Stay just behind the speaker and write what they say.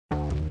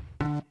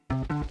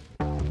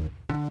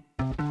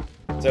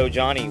So,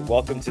 Jonny,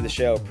 welcome to the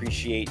show.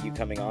 Appreciate you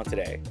coming on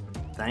today.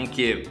 Thank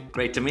you.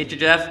 Great to meet you,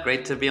 Jeff.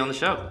 Great to be on the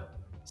show.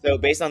 So,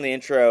 based on the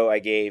intro I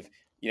gave,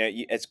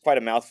 it's quite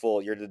a mouthful.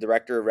 You're the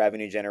director of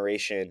revenue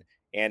generation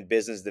and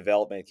business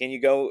development. Can you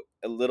go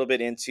a little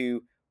bit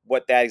into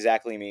what that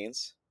exactly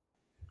means?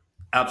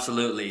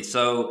 Absolutely.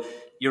 So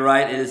you're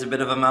right. It is a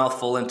bit of a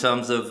mouthful in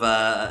terms of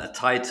a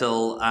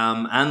title,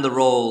 and the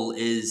role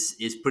is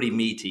pretty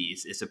meaty.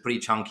 It's a pretty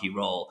chunky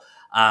role.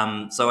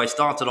 So I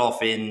started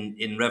off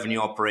in revenue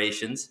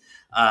operations.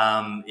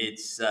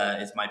 It's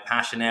my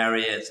passion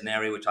area. It's an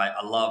area which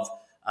I love,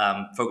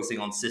 focusing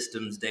on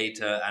systems,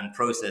 data, and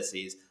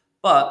processes.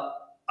 But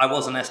I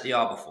was an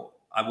SDR before.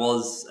 I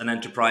was an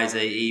enterprise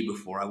AE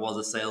before. I was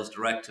a sales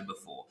director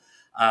before.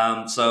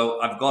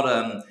 So I've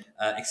got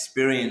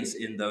experience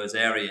in those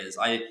areas.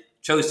 I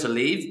chose to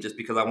leave just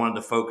because I wanted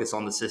to focus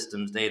on the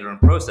systems, data, and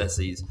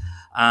processes.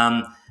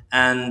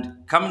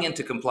 And coming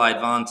into Comply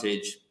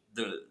Advantage,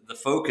 the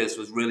focus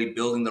was really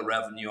building the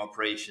revenue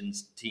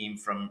operations team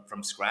from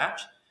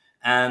scratch.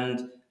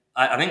 And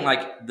I think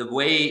like the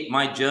way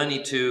my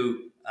journey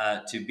to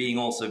being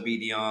also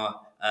BDR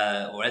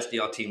or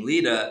SDR team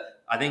leader,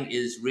 I think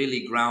is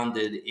really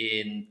grounded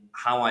in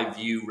how I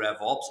view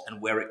RevOps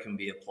and where it can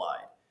be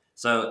applied.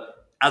 So,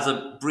 as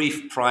a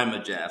brief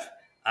primer, Jeff,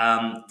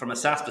 from a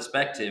SaaS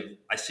perspective,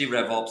 I see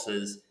RevOps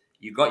as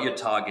you got your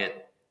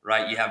target,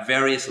 right? You have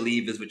various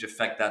levers which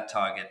affect that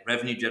target: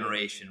 revenue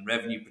generation,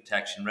 revenue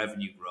protection,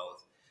 revenue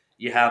growth.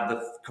 You have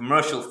the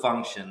commercial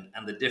function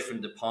and the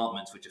different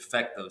departments which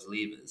affect those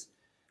levers.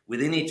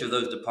 Within each of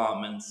those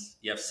departments,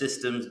 you have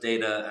systems,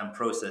 data, and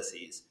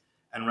processes.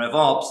 And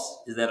RevOps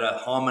is there to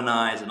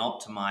harmonize and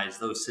optimize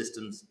those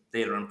systems,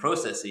 data, and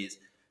processes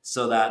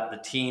so that the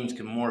teams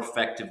can more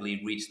effectively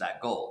reach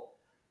that goal.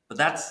 But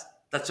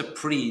that's a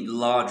pretty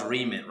large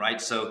remit, right?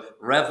 So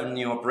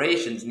revenue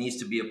operations needs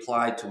to be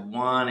applied to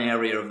one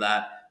area of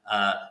that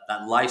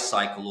life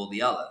cycle or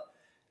the other.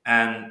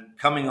 And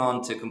coming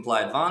on to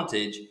Comply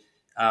Advantage,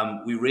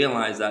 we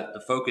realize that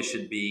the focus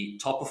should be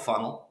top of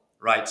funnel,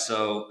 right?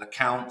 So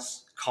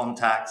accounts,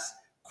 contacts,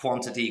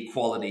 quantity,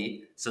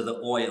 quality, so the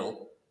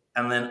oil,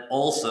 and then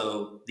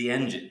also the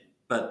engine,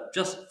 but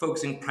just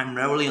focusing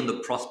primarily on the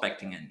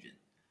prospecting engine.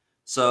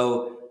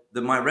 So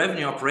my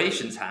revenue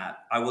operations hat,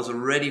 I was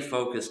already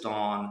focused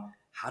on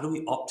how do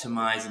we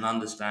optimize and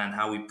understand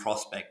how we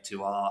prospect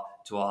to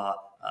our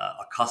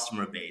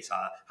customer base.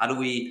 How do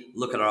we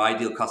look at our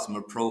ideal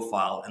customer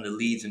profile and the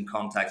leads and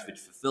contacts which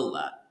fulfill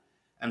that?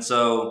 And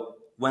so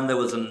when there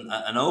was an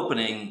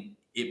opening,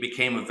 it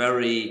became a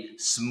very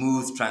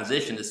smooth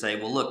transition to say,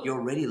 well, look, you're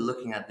already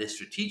looking at this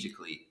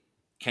strategically.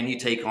 Can you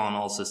take on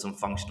also some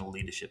functional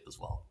leadership as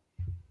well?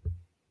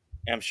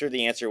 I'm sure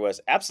the answer was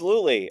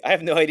absolutely. I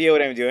have no idea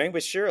what I'm doing,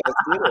 but sure, let's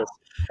do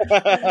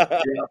Yeah,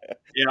 this.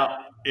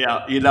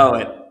 yeah. You know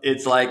it.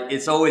 It's like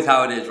it's always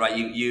how it is, right?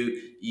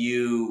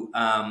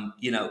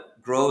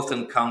 Growth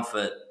and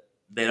comfort,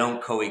 they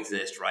don't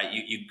coexist, right?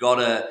 You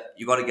gotta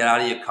get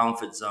out of your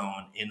comfort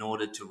zone in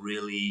order to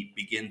really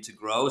begin to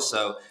grow.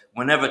 So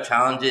whenever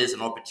challenges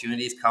and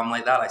opportunities come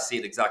like that, I see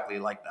it exactly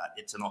like that.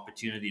 It's an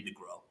opportunity to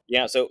grow.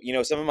 Yeah, so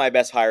some of my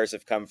best hires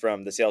have come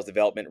from the sales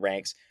development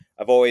ranks.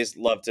 I've always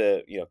loved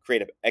to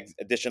create an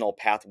additional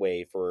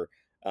pathway for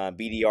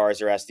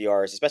BDRs or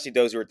SDRs, especially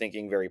those who are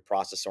thinking very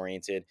process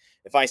oriented.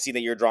 If I see that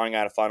you're drawing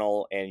out a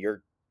funnel and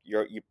you're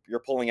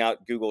pulling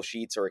out Google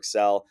Sheets or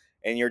Excel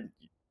and you're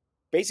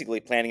basically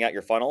planning out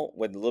your funnel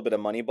with a little bit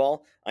of Moneyball,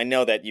 I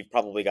know that you've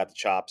probably got the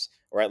chops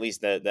or at least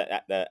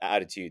the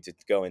attitude to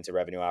go into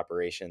revenue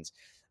operations.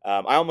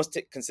 I almost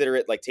consider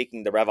it like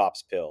taking the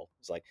RevOps pill.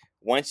 It's like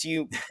once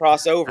you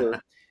cross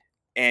over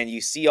and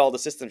you see all the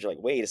systems, you're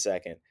like, wait a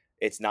second.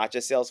 It's not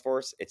just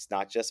Salesforce. It's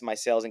not just my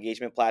sales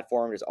engagement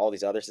platform. There's all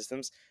these other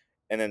systems.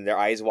 And then their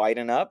eyes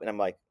widen up. And I'm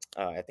like,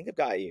 oh, I think I've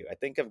got you. I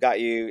think I've got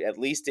you at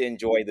least to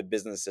enjoy the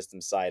business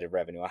system side of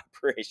revenue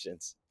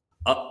operations.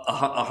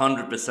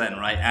 100%,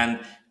 right? And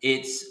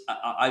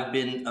I've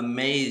been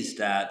amazed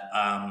at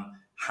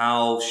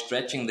how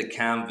stretching the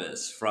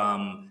canvas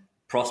from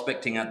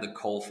prospecting at the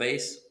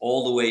coalface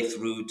all the way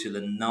through to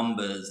the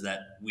numbers that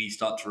we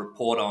start to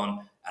report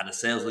on at a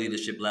sales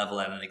leadership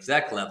level, at an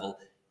exec level,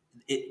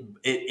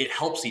 it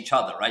helps each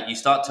other, right? You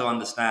start to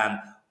understand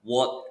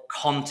what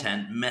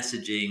content,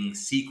 messaging,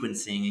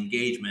 sequencing,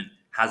 engagement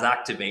has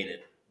activated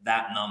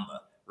that number,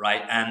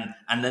 right?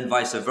 And then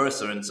vice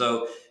versa. And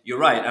so you're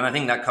right. And I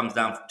think that comes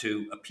down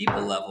to a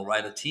people level,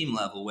 right? A team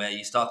level where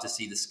you start to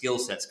see the skill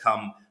sets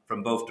come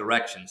from both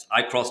directions.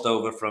 I crossed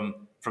over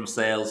from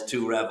sales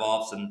to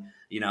RevOps, and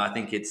I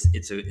think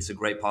it's a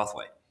great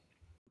pathway.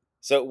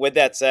 So with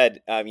that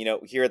said,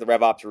 here at the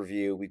RevOps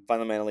Review, we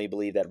fundamentally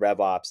believe that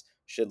RevOps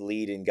should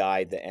lead and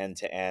guide the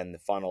end-to-end, the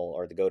funnel,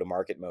 or the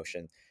go-to-market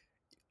motion.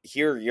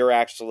 Here, you're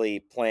actually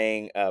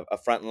playing a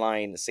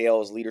frontline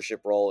sales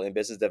leadership role in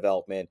business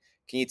development.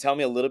 Can you tell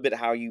me a little bit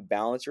how you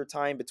balance your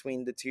time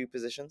between the two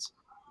positions?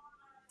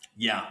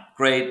 Yeah,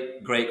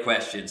 great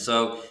question.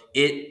 So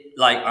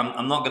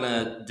I'm not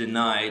gonna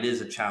deny it is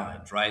a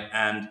challenge, right?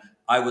 And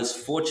I was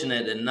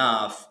fortunate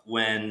enough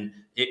when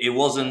it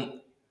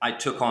wasn't I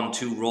took on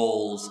two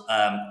roles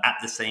at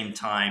the same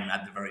time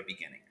at the very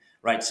beginning.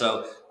 Right,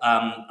 so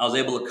I was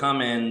able to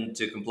come in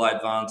to Comply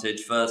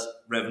Advantage, first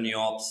revenue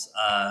ops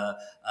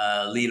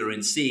leader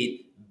in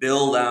seat,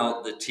 build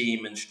out the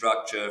team and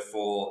structure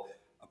for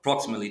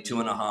approximately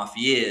 2.5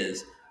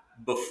 years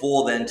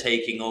before then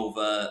taking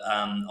over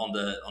on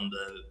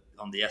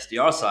the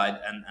SDR side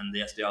and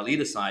the SDR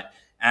leader side.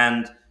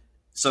 And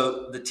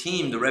so the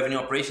team, the revenue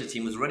operations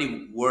team, was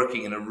already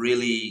working in a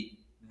really,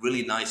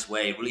 really nice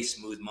way, really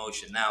smooth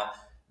motion. Now,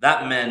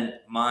 that meant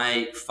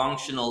my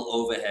functional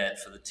overhead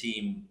for the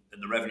team,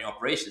 the revenue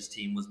operations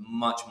team, was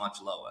much,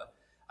 much lower.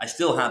 I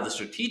still had the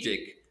strategic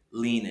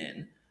lean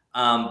in,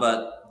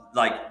 but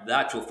like the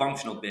actual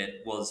functional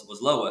bit was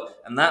lower,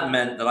 and that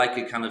meant that I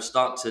could kind of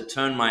start to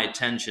turn my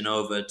attention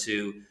over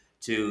to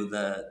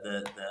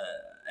the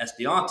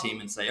SDR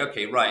team and say,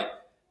 okay, right,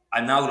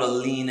 I'm now going to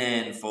lean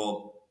in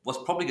for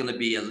what's probably going to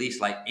be at least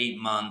like 8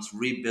 months,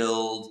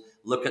 rebuild,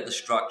 look at the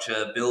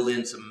structure, build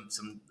in some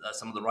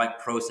of the right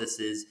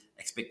processes,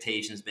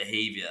 expectations,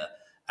 behavior,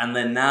 and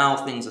then now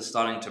things are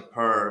starting to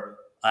purr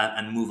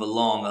and move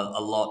along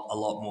a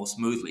lot more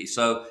smoothly.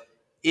 So,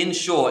 in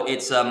short,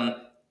 it's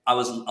I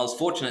was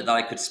fortunate that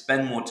I could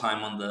spend more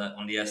time on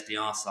the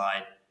SDR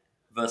side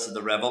versus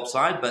the RevOps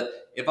side. But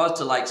if I was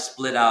to like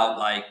split out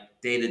like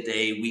day to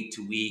day, week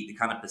to week, the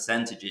kind of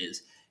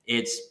percentages,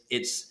 it's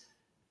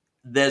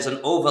there's an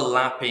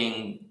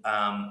overlapping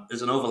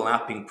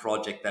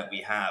project that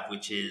we have,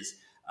 which is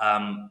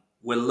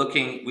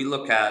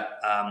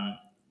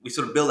we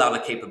sort of build out a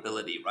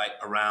capability right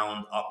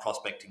around our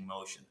prospecting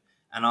motion,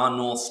 and our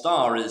north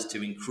star is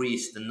to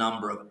increase the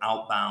number of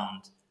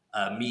outbound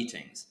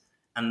meetings,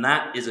 and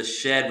that is a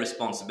shared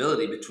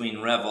responsibility between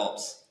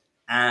RevOps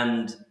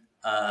and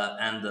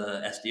and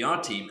the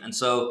SDR team. And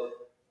so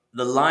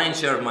the lion's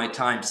share of my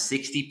time,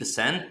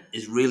 60%,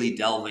 is really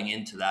delving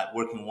into that,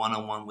 working one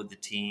on one with the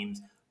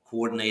teams,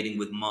 coordinating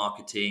with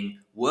marketing,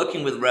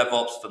 working with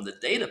RevOps from the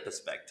data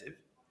perspective.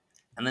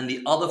 And then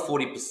the other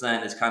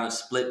 40% is kind of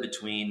split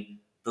between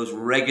those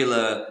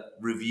regular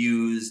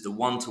reviews, the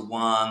one to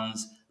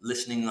ones,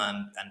 listening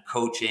and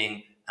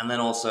coaching, and then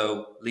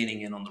also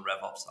leaning in on the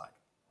RevOps side.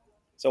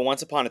 So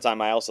once upon a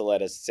time, I also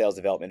led a sales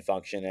development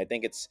function. I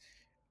think it's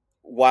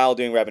while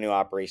doing revenue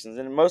operations,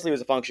 and mostly it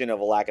was a function of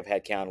a lack of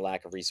headcount,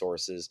 lack of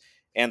resources,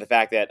 and the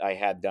fact that I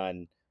had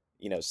done,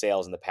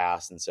 sales in the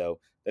past. And so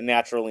the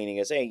natural leaning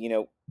is, hey,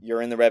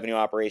 you're in the revenue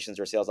operations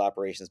or sales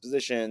operations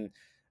position.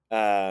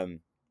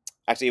 Um,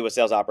 Actually, it was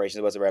sales operations.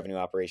 It was a revenue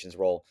operations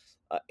role,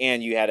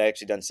 and you had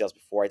actually done sales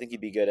before. I think you'd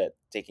be good at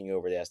taking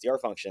over the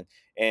SDR function.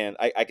 And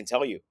I can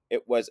tell you,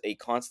 it was a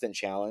constant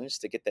challenge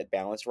to get that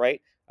balance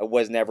right. I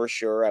was never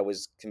sure I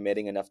was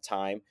committing enough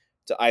time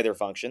to either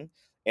function.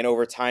 And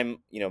over time,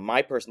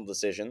 my personal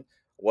decision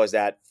was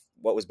that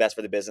what was best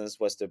for the business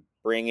was to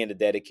bring in a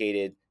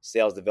dedicated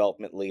sales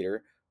development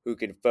leader who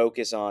could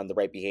focus on the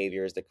right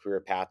behaviors, the career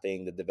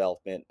pathing, the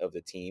development of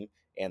the team,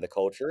 and the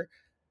culture.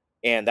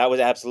 And that was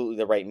absolutely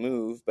the right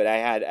move. But I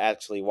had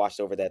actually watched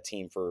over that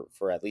team for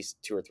at least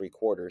 2 or 3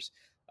 quarters,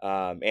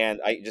 and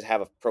I just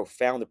have a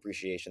profound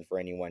appreciation for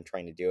anyone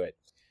trying to do it.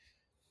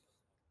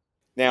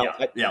 Now,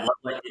 Yeah, yeah,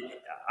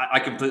 I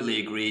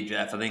completely agree,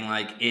 Jeff. I think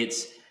like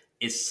it's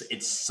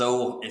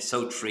so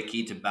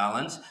tricky to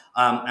balance,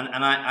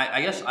 and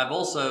I guess I've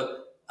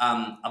also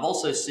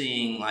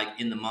seen like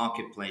in the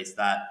marketplace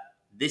that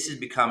this is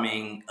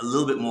becoming a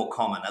little bit more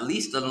common, at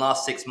least in the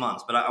last 6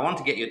 months. But I want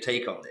to get your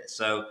take on this.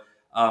 So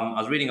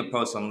I was reading a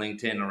post on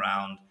LinkedIn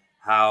around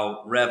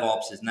how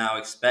RevOps is now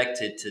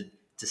expected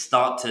to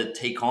start to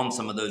take on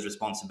some of those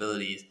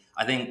responsibilities.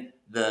 I think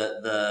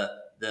the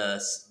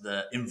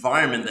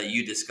environment that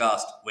you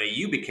discussed, where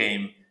you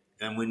became,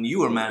 and when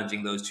you were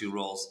managing those two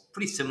roles,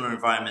 pretty similar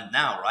environment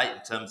now, right?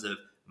 In terms of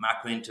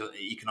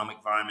macroeconomic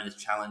environment is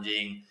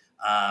challenging.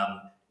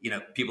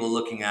 People are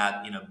looking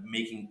at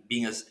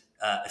being as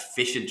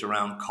efficient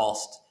around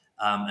cost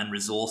and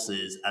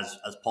resources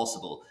as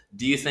possible.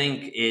 Do you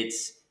think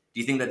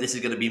that this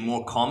is going to be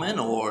more common,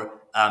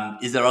 or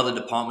is there other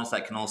departments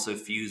that can also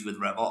fuse with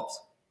RevOps?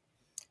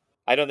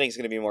 I don't think it's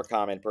going to be more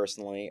common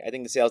personally. I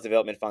think the sales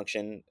development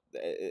function,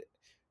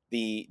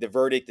 the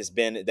verdict has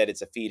been that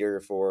it's a feeder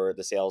for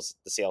the sales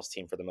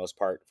team for the most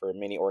part. For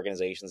many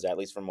organizations, at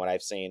least from what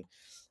I've seen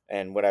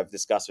and what I've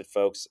discussed with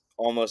folks,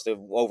 almost the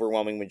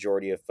overwhelming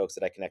majority of folks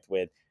that I connect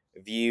with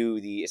view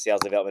the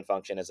sales development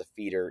function as a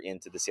feeder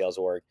into the sales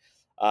org.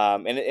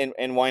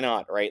 And why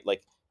not, right?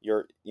 Like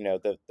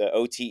the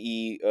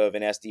OTE of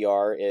an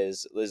SDR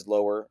is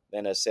lower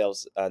than a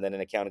sales than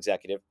an account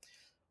executive.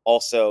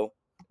 Also,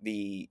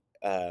 the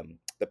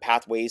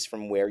pathways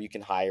from where you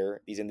can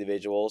hire these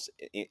individuals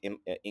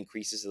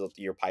increases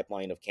your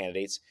pipeline of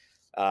candidates,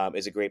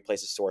 is a great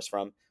place to source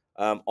from.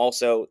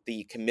 Also,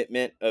 the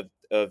commitment of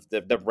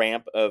the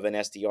ramp of an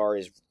SDR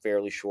is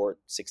fairly short,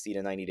 60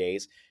 to 90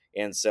 days.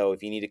 And so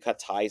if you need to cut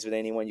ties with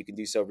anyone, you can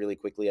do so really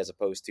quickly as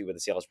opposed to with a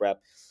sales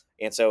rep.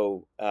 And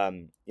so,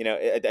 I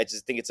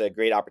just think it's a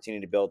great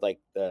opportunity to build like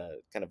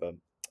the kind of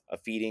a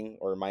feeding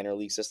or minor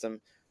league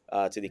system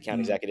to the account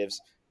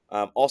executives.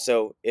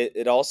 Also,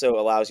 it also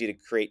allows you to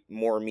create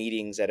more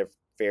meetings at a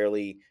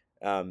fairly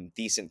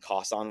decent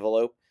cost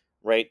envelope,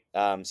 right?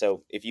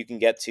 So if you can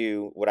get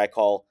to what I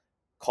call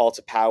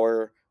to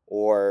power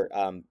or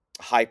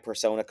high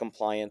persona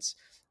compliance,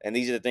 and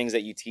these are the things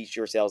that you teach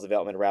your sales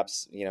development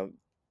reps.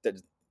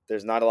 There's,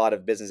 there's not a lot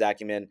of business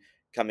acumen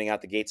coming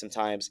out the gate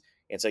sometimes,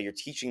 and so you're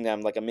teaching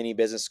them like a mini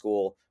business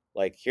school.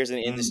 Like, here's an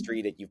Mm,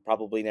 industry that you've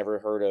probably never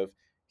heard of.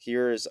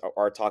 Here's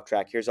our talk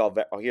track. Here's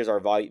our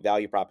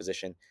value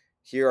proposition.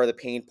 Here are the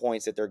pain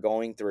points that they're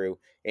going through,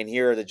 and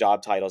here are the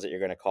job titles that you're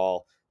going to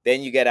call.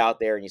 Then you get out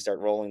there and you start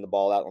rolling the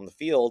ball out on the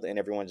field, and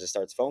everyone just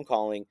starts phone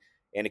calling.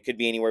 And it could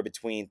be anywhere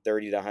between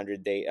 30 to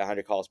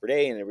 100 calls per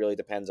day, and it really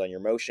depends on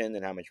your motion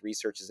and how much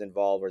research is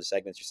involved or the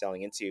segments you're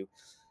selling into.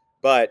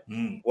 But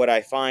mm. what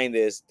I find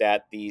is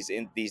that these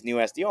new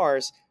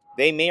SDRs,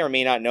 they may or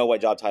may not know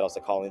what job titles to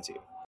call into.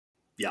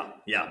 Yeah,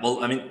 yeah.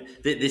 Well, I mean,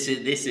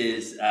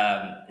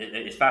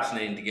 it's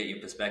fascinating to get your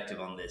perspective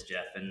on this,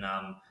 Jeff. And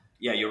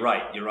yeah, you're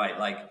right. You're right.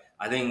 Like,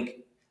 I think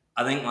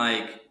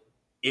like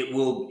it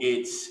will.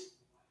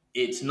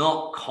 It's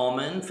not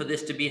common for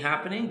this to be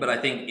happening, but I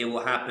think it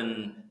will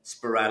happen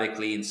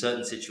sporadically in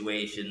certain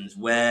situations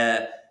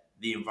where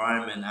the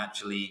environment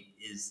actually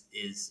is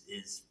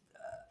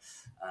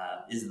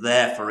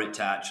there for it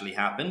to actually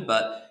happen.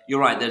 But you're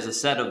right. There's a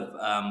set of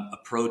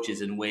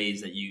approaches and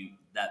ways that you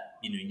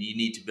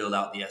need to build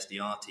out the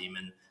SDR team,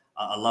 and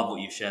I love what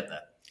you shared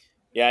there.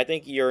 Yeah, I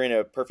think you're in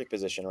a perfect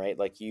position, right?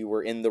 Like, you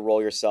were in the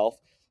role yourself,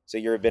 so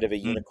you're a bit of a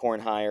Mm. unicorn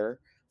hire,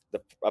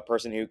 a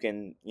person who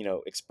can,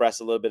 express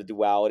a little bit of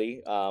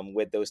duality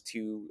with those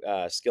two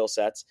skill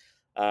sets.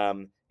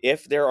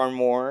 If there are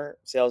more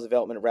sales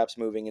development reps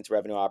moving into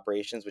revenue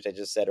operations, which I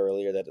just said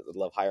earlier that I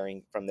love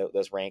hiring from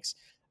those ranks,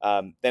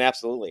 then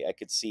absolutely, I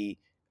could see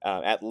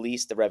at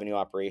least the revenue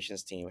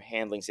operations team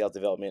handling sales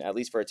development, at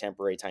least for a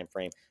temporary time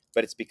frame.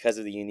 But it's because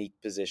of the unique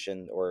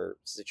position or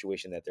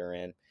situation that they're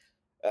in.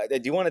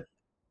 Do you want to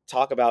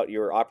talk about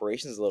your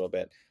operations a little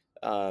bit?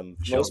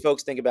 Most Sure.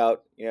 folks think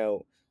about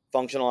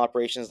functional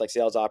operations like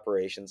sales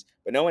operations,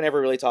 but no one ever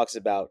really talks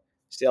about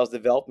sales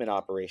development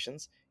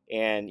operations.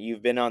 And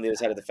you've been on the other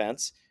side of the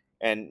fence,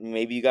 and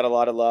maybe you got a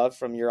lot of love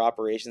from your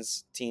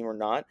operations team or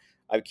not.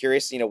 I'm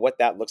curious, what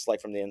that looks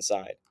like from the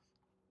inside.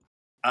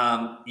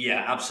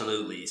 Yeah,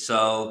 absolutely.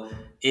 So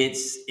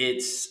it's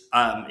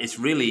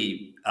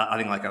really I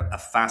think like a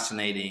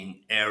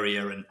fascinating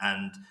area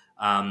and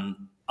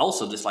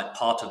also just like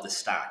part of the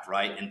stack,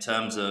 right? In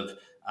terms of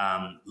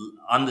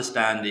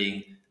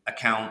understanding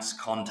accounts,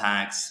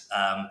 contacts,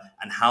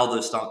 and how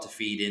those start to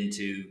feed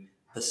into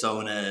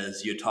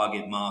personas, your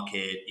target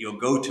market, your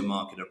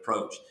go-to-market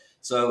approach.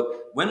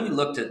 So when we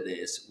looked at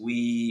this,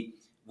 we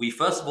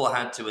first of all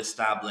had to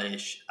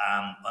establish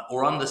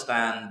or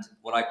understand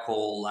what I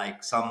call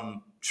like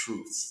some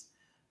truths.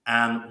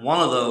 And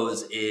one of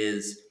those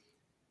is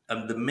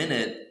the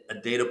minute a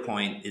data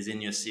point is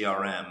in your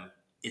CRM,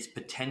 it's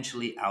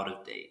potentially out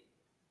of date,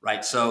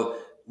 right? So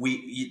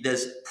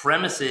there's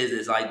premises,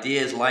 there's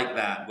ideas like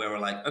that where we're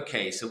like,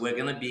 okay, so we're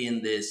going to be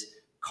in this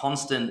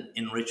constant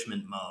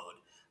enrichment mode.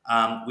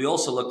 We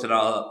also looked at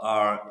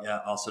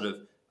our sort of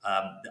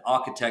the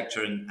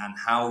architecture and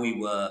how we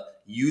were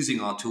using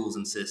our tools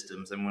and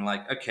systems, and we're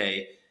like,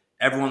 okay,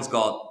 everyone's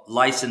got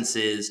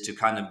licenses to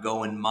kind of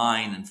go and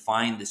mine and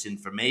find this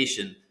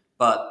information,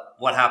 but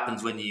what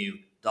happens when you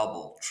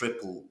double,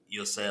 triple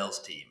your sales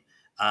team?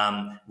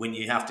 When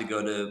you have to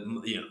go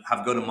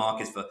to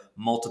markets for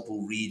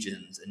multiple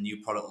regions and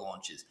new product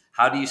launches,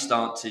 how do you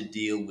start to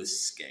deal with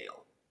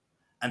scale?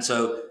 And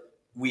so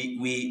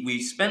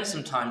we spent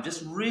some time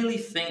just really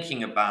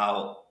thinking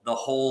about the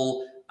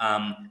whole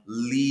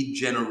lead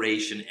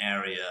generation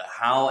area,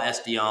 how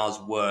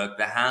SDRs work,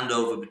 the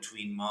handover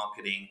between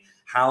marketing,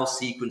 how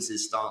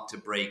sequences start to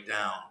break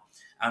down.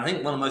 And I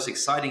think one of the most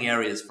exciting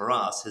areas for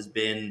us has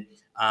been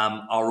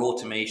our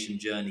automation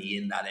journey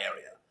in that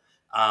area.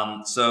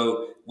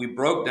 So we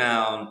broke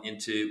down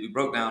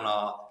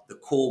our the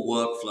core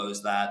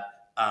workflows that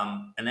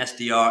an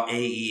SDR,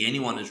 AE,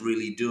 anyone is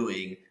really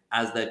doing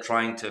as they're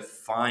trying to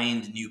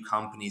find new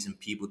companies and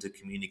people to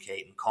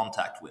communicate and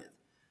contact with.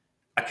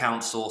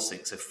 Account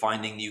sourcing, so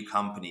finding new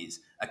companies,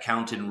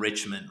 account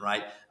enrichment,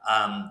 right?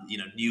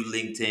 New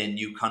LinkedIn,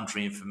 new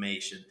country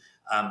information,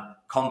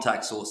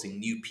 contact sourcing,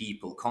 new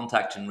people,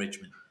 contact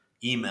enrichment,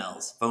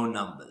 emails, phone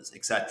numbers,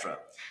 etc.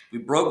 We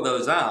broke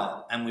those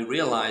out and we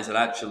realized that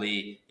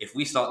actually, if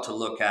we start to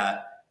look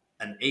at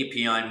an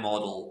API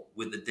model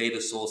with the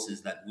data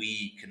sources that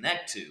we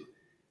connect to,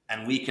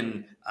 and we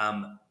can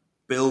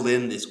build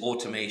in this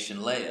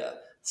automation layer,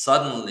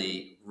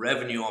 suddenly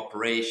revenue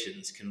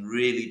operations can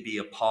really be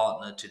a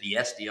partner to the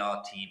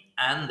SDR team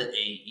and the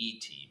AE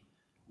team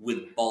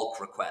with bulk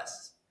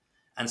requests.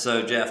 And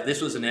so, Jeff,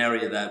 this was an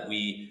area that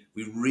we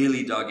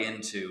really dug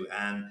into,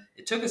 and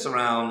it took us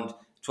around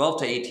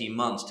 12 to 18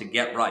 months to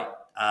get right.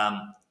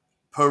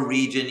 Per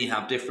region, you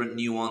have different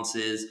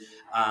nuances,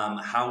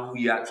 how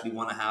you actually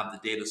want to have the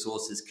data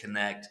sources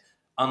connect,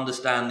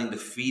 understanding the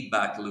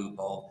feedback loop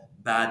of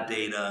bad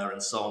data,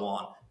 and so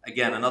on.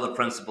 Again, another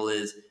principle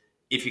is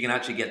if you can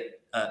actually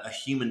get a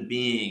human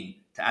being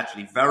to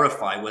actually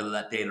verify whether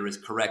that data is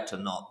correct or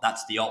not.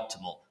 That's the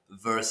optimal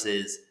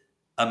versus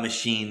a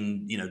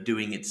machine,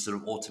 doing its sort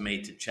of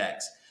automated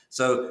checks.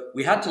 So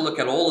we had to look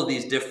at all of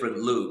these different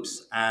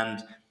loops,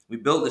 and we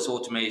built this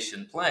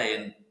automation play.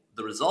 And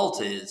the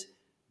result is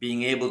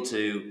being able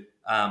to,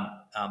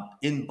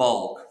 in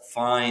bulk,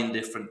 find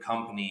different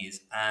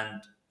companies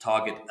and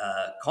target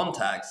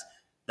contacts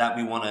that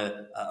we want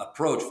to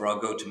approach for our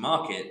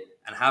go-to-market,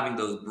 and having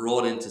those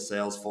brought into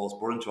Salesforce,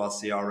 brought into our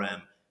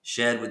CRM,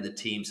 shared with the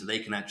team so they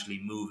can actually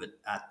move it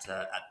at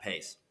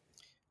pace.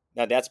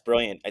 Now that's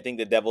brilliant. I think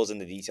the devil's in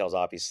the details,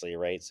 obviously,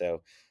 right?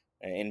 So,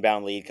 an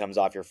inbound lead comes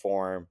off your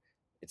form.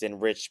 It's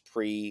enriched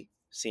pre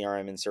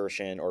CRM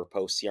insertion or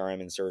post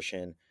CRM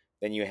insertion.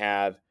 Then you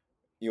have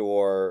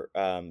your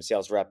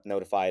sales rep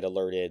notified,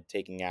 alerted,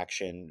 taking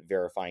action,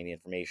 verifying the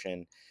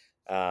information.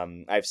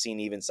 I've seen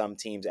even some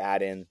teams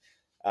add in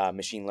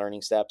machine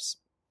learning steps,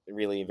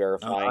 really Oh,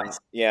 verifying. nice.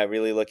 Yeah,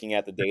 really looking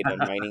at the data,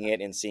 mining it,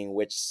 and seeing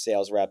which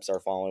sales reps are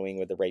following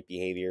with the right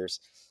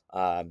behaviors.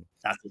 That's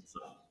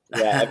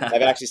Yeah, I've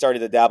awesome. actually started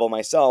to dabble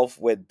myself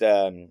with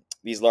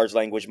these large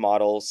language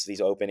models,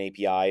 these open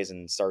APIs,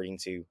 and starting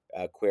to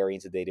query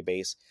into the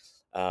database,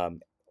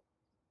 um,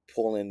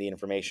 pull in the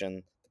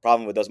information. The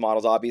problem with those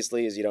models,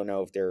 obviously, is you don't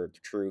know if they're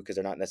true because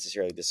they're not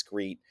necessarily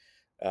discrete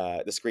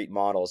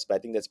models. But I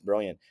think that's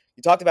brilliant.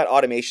 You talked about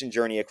automation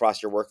journey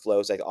across your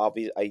workflows.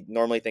 I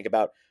normally think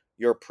about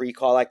your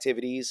pre-call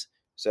activities,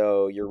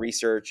 so your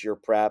research, your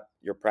prep,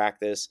 your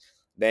practice,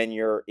 then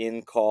your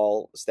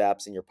in-call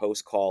steps and your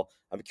post-call.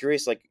 I'm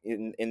curious, like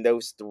in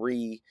those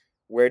three,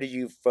 where do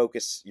you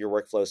focus your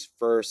workflows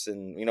first,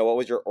 and what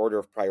was your order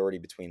of priority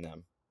between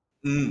them?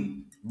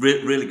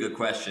 Really good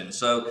question.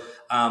 So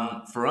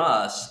for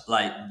us,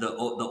 like the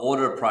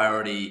order of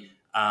priority,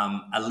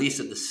 at least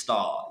at the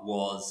start,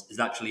 is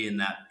actually in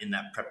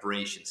that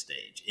preparation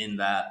stage. In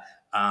that,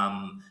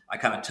 I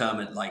kind of term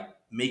it like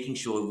making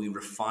sure we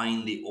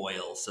refine the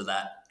oil so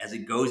that as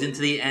it goes into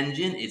the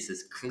engine, it's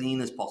as clean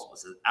as possible,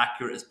 it's as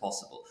accurate as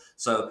possible.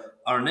 So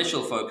our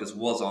initial focus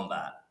was on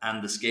that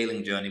and the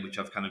scaling journey, which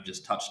I've kind of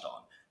just touched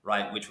on,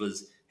 right? Which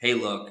was, hey,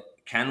 look,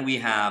 can we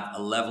have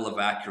a level of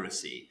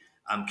accuracy?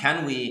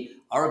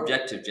 Our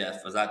objective,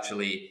 Jeff, was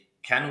actually,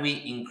 can we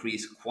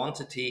increase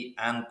quantity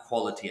and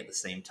quality at the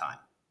same time?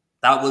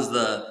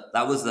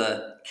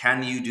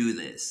 Can you do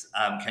this?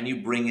 Can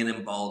you bring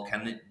in bulk?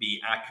 Can it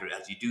be accurate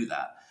as you do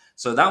that?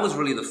 So that was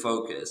really the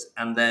focus.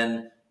 And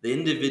then the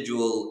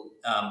individual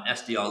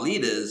SDR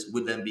leaders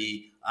would then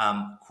be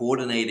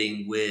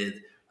coordinating with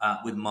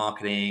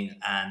marketing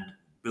and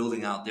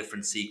building out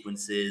different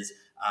sequences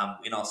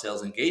in our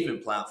sales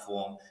engagement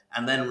platform,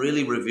 and then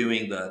really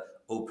reviewing the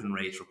open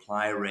rates,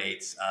 reply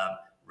rates,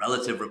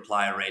 relative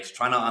reply rates,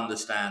 trying to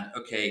understand,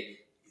 okay,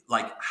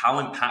 like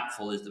how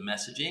impactful is the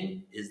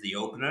messaging, is the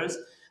openers,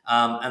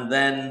 and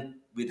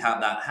then we'd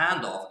have that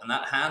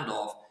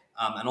handoff,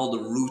 and all the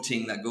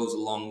routing that goes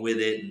along with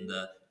it, and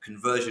the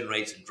conversion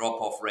rates and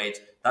drop off rates.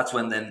 That's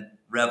when then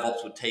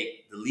RevOps would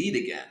take the lead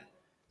again.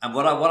 And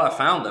what I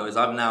found though is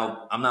I'm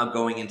now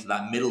going into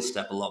that middle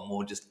step a lot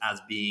more, just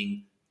as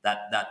being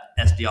that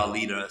SDR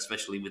leader,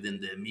 especially within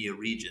the EMEA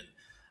region.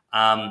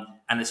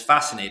 And it's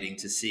fascinating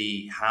to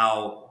see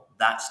how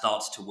that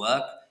starts to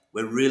work.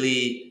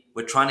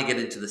 We're trying to get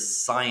into the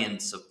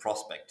science of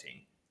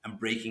prospecting and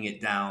breaking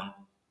it down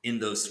in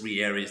those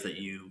three areas that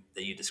you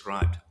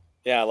described.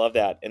 Yeah, I love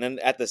that. And then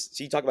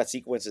so you talk about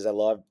sequences. I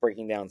love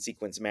breaking down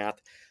sequence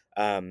math.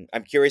 I'm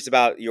curious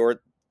about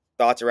your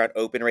thoughts around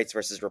open rates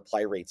versus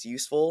reply rates.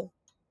 Useful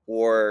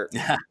or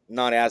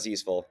not as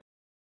useful?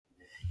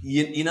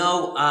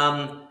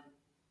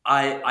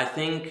 I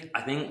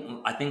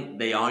think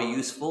they are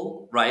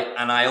useful, right?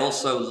 And I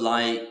also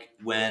like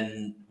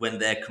when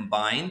they're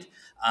combined.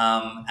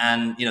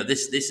 And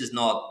this is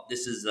not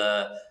this is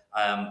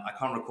I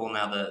can't recall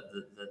now the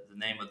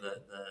name of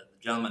the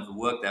gentleman who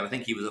worked there. I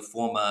think he was a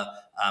former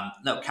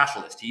no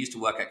Catalyst. He used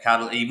to work at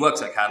Catalyst. He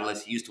works at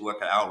Catalyst. He used to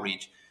work at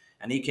Outreach,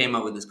 and he came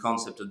up with this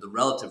concept of the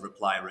relative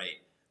reply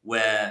rate,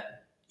 where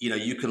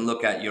you can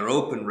look at your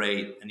open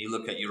rate and you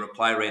look at your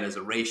reply rate as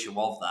a ratio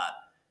of that,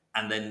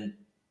 and then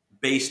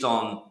based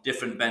on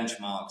different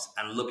benchmarks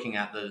and looking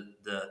at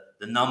the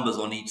numbers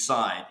on each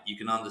side, you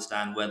can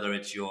understand whether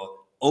it's your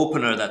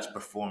opener that's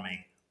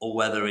performing or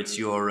whether it's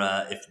your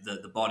if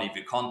the body of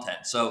your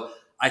content. So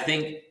I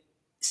think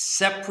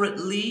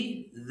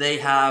separately they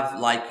have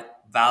like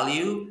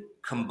value.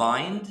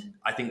 Combined,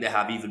 I think they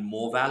have even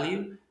more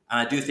value. And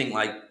I do think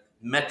like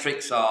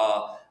metrics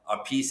are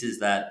pieces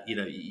that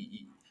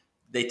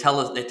they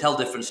tell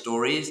different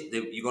stories.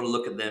 You got to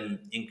look at them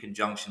in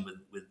conjunction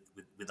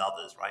with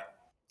others, right?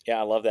 Yeah,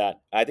 I love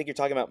that. I think you're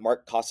talking about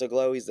Mark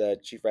Cosaglow. He's the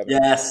chief revenue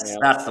officer Yes, now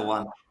that's the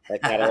one.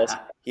 at Catalyst.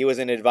 He was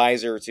an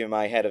advisor to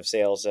my head of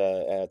sales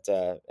at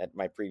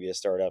my previous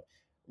startup.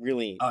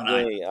 Really, Oh, nice.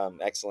 really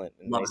excellent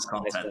and Love his nice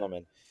content.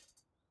 gentleman.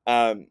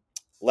 Um,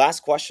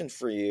 Last question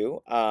for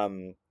you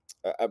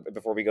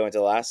before we go into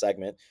the last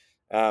segment.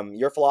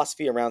 Your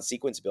philosophy around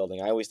sequence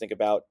building. I always think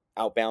about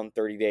outbound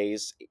 30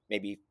 days,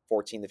 maybe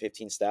 14 to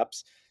 15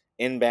 steps.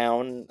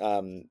 inbound,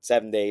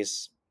 7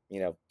 days,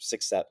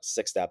 6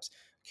 steps.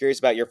 Curious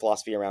about your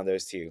philosophy around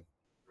those two.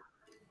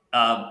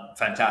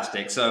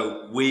 Fantastic.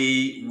 So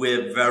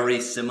we're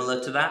very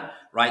similar to that,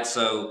 right?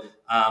 So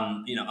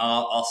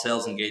our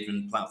sales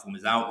engagement platform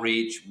is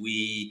outreach.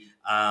 We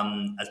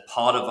as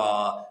part of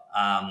our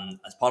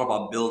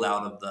build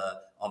out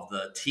of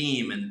the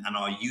team and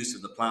our use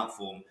of the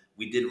platform,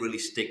 we did really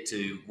stick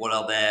to what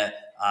are their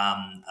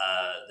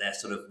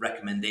sort of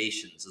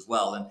recommendations as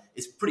well, and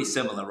it's pretty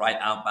similar, right?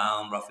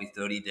 Outbound, roughly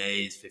 30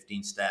 days,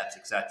 15 steps,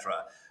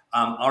 etc.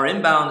 Our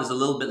inbound is a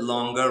little bit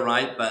longer,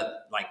 right?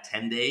 But like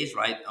 10 days,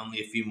 right? Only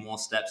a few more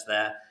steps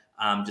there,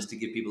 just to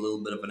give people a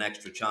little bit of an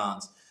extra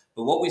chance.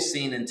 But what we've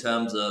seen in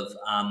terms of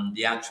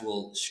the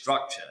actual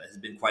structure has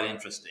been quite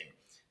interesting.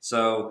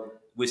 So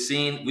we've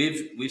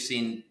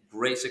seen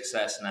great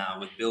success now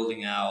with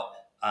building out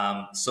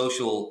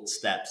social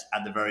steps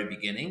at the very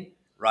beginning,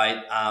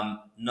 right?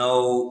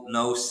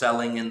 No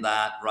selling in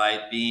that,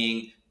 right?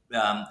 Being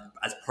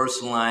as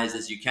personalized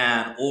as you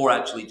can, or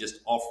actually just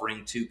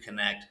offering to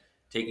connect,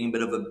 taking a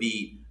bit of a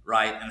beat,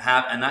 right,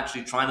 and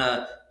actually trying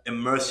to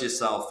immerse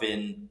yourself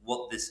in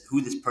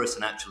who this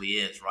person actually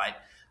is, right,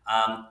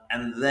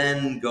 and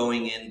then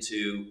going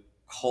into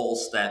call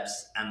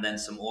steps and then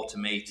some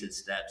automated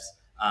steps,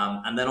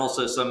 and then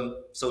also some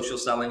social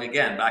selling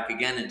again, back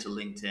again into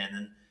LinkedIn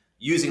and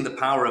using the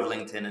power of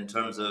LinkedIn in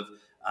terms of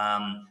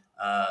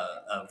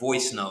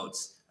voice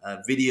notes,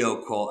 video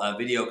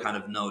kind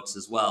of notes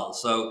as well.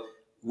 So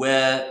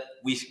where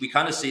we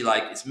kind of see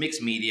like it's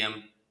mixed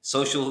medium,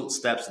 social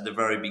steps at the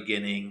very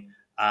beginning,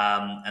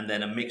 and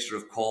then a mixture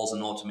of calls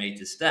and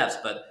automated steps.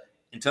 But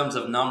in terms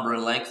of number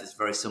and length, it's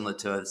very similar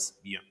to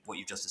what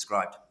you've just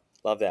described.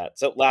 Love that.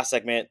 So last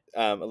segment,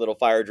 a little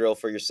fire drill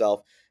for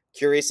yourself.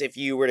 Curious, if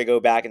you were to go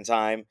back in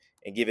time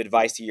and give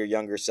advice to your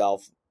younger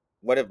self,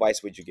 what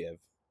advice would you give?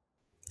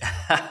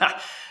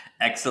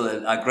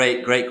 Excellent.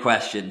 Great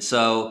question.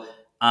 So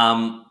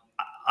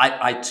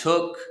I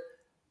took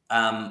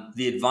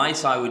the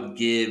advice I would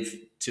give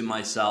to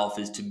myself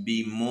is to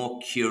be more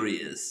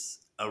curious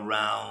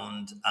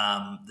around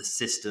the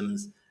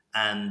systems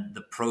and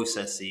the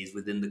processes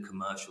within the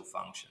commercial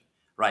function.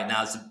 Right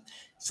now,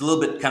 it's a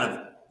little bit kind of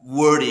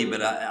wordy,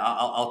 but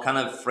I'll kind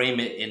of frame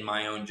it in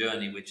my own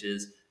journey, which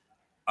is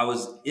I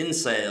was in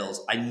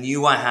sales. I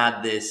knew I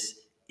had this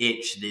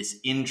itch, this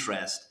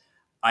interest.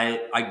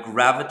 I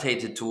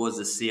gravitated towards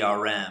the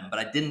CRM, but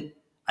I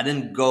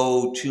didn't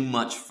go too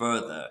much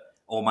further,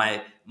 or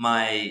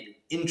my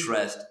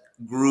interest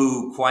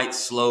grew quite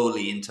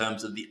slowly in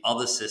terms of the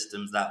other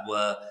systems that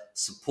were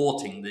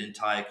supporting the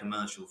entire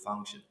commercial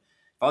function.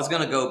 If I was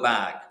going to go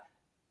back,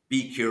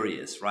 be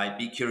curious, right?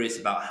 Be curious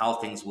about how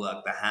things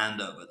work, the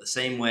handover. The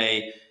same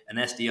way an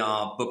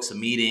SDR books a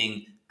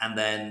meeting, and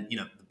then,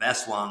 the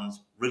best ones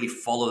really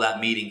follow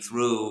that meeting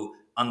through,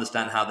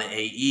 understand how the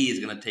AE is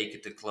going to take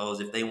it to close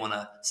if they want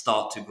to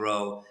start to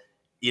grow.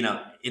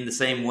 In the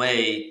same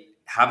way,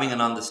 having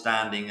an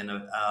understanding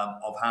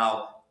of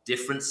how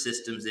different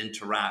systems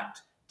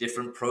interact,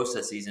 different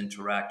processes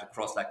interact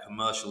across that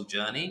commercial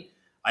journey.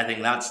 I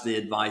think that's the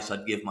advice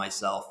I'd give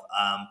myself.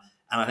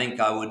 And I think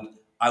I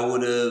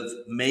would have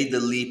made the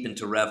leap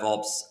into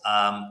RevOps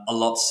a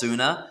lot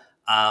sooner.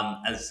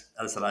 As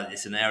I said,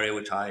 it's an area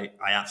which I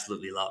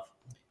absolutely love.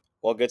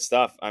 Well, good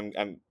stuff.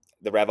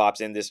 The RevOps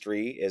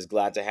industry is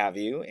glad to have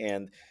you.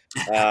 And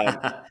um,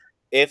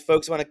 if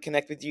folks want to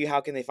connect with you,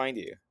 how can they find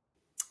you?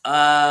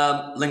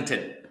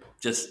 LinkedIn.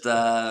 Just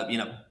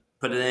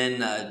put it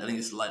in. I think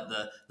it's like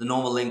the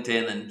normal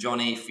LinkedIn and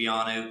Jonny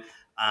Fianu.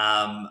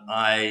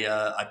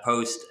 I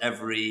post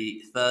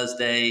every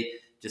Thursday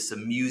just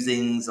some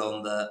musings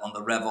on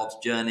the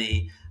RevOps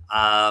journey.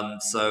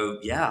 So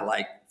yeah,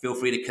 like feel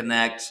free to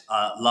connect.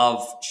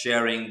 Love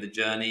sharing the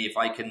journey. If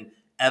I can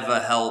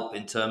ever help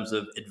in terms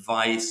of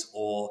advice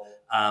or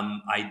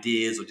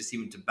ideas, or just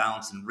even to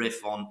bounce and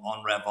riff on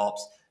RevOps,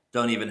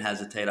 don't even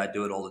hesitate. I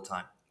do it all the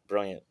time.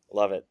 Brilliant.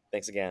 Love it.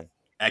 Thanks again.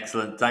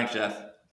 Excellent. Thanks, Jeff.